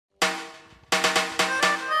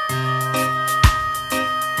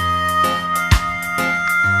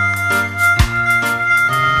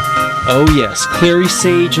Oh yes, clary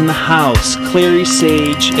sage in the house. Clary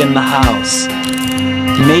sage in the house.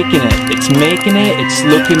 Making it. It's making it. It's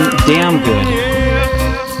looking damn good.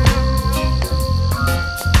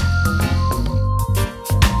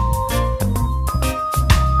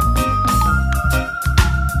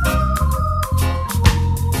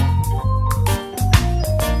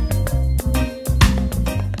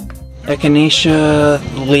 Echinacea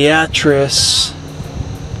liatris.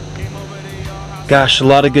 Gosh, a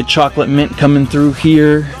lot of good chocolate mint coming through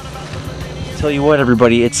here. Tell you what,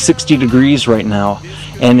 everybody, it's 60 degrees right now,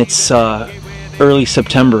 and it's early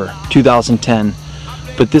September 2010.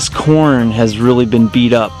 But this corn has really been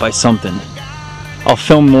beat up by something. I'll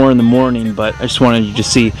film more in the morning, but I just wanted you to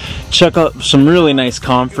see. Check out some really nice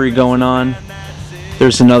comfrey going on.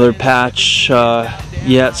 There's another patch,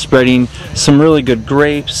 yeah, spreading some really good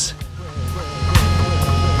grapes.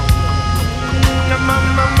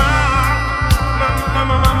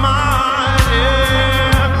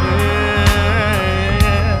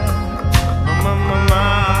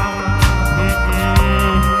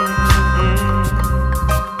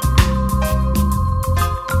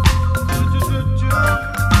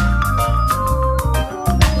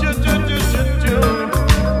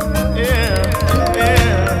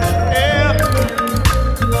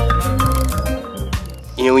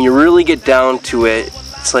 You know, when you really get down to it,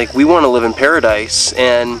 it's like we want to live in paradise,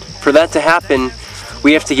 and for that to happen,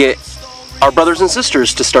 we have to get our brothers and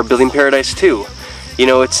sisters to start building paradise too. You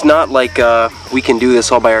know, it's not like we can do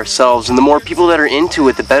this all by ourselves, and the more people that are into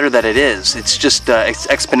it, the better that it is. It's just it's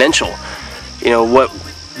exponential. You know, what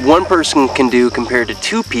one person can do compared to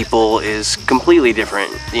two people is completely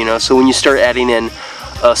different. You know, so when you start adding in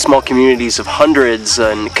small communities of hundreds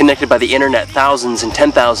and connected by the internet, thousands and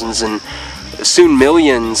 10,000s and soon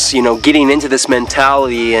millions, you know, getting into this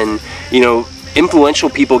mentality, and, you know, influential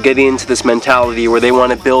people getting into this mentality where they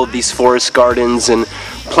want to build these forest gardens and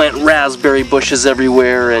plant raspberry bushes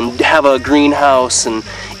everywhere and have a greenhouse and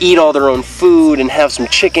eat all their own food and have some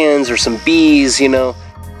chickens or some bees, you know.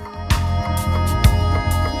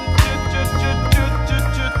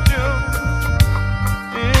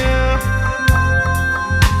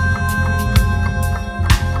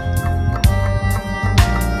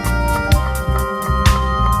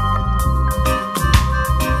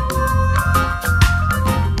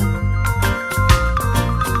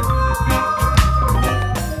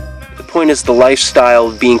 Point is the lifestyle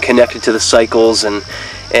of being connected to the cycles and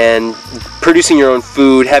producing your own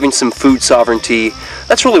food, having some food sovereignty.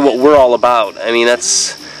 That's really what we're all about. I mean,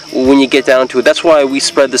 that's when you get down to it. That's why we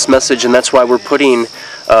spread this message, and that's why we're putting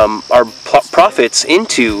our profits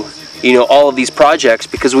into, you know, all of these projects,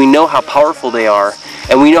 because we know how powerful they are,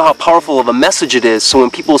 and we know how powerful of a message it is. So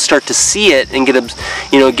when people start to see it and get,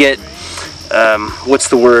 you know, what's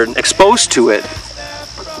the word, exposed to it,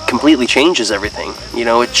 completely changes everything. You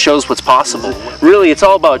know, it shows what's possible. Really, it's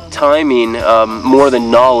all about timing more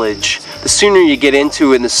than knowledge. The sooner you get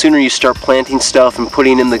into it and the sooner you start planting stuff and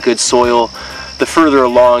putting in the good soil, the further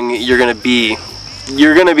along you're going to be.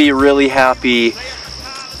 You're going to be really happy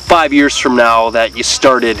 5 years from now that you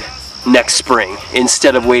started next spring,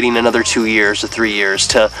 instead of waiting another 2 years or 3 years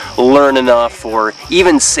to learn enough or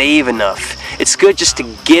even save enough. It's good just to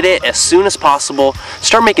get it as soon as possible.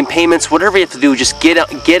 Start making payments, whatever you have to do, just get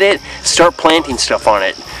it, start planting stuff on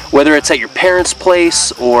it. Whether it's at your parents'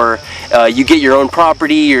 place or you get your own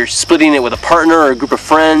property, you're splitting it with a partner or a group of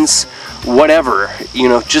friends, whatever, you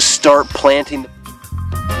know, just start planting.